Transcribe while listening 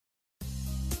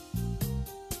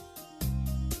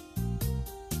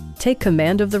Take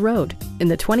command of the road in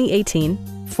the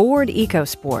 2018 Ford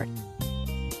EcoSport.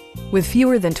 With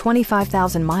fewer than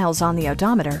 25,000 miles on the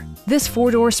odometer, this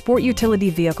four-door sport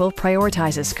utility vehicle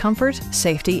prioritizes comfort,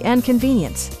 safety, and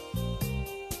convenience.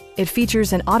 It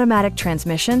features an automatic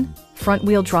transmission,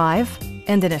 front-wheel drive,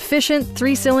 and an efficient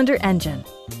 3-cylinder engine.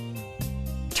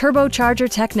 Turbocharger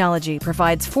technology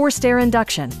provides forced air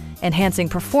induction, enhancing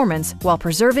performance while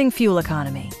preserving fuel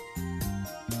economy.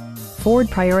 Ford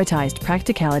prioritized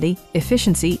practicality,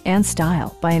 efficiency, and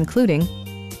style by including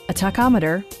a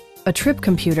tachometer, a trip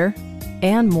computer,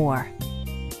 and more.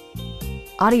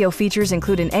 Audio features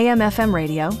include an AM/FM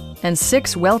radio and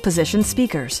 6 well-positioned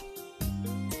speakers.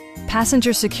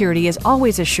 Passenger security is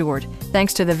always assured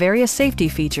thanks to the various safety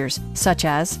features such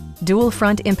as dual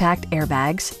front impact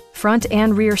airbags, front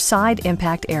and rear side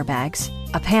impact airbags,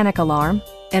 a panic alarm,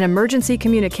 an emergency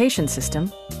communication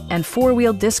system, and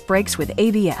 4-wheel disc brakes with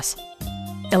ABS.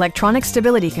 Electronic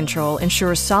stability control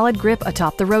ensures solid grip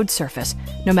atop the road surface,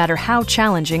 no matter how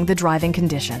challenging the driving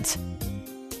conditions.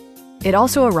 It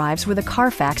also arrives with a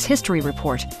Carfax history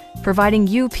report, providing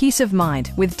you peace of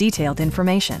mind with detailed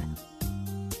information.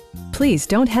 Please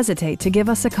don't hesitate to give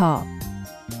us a call.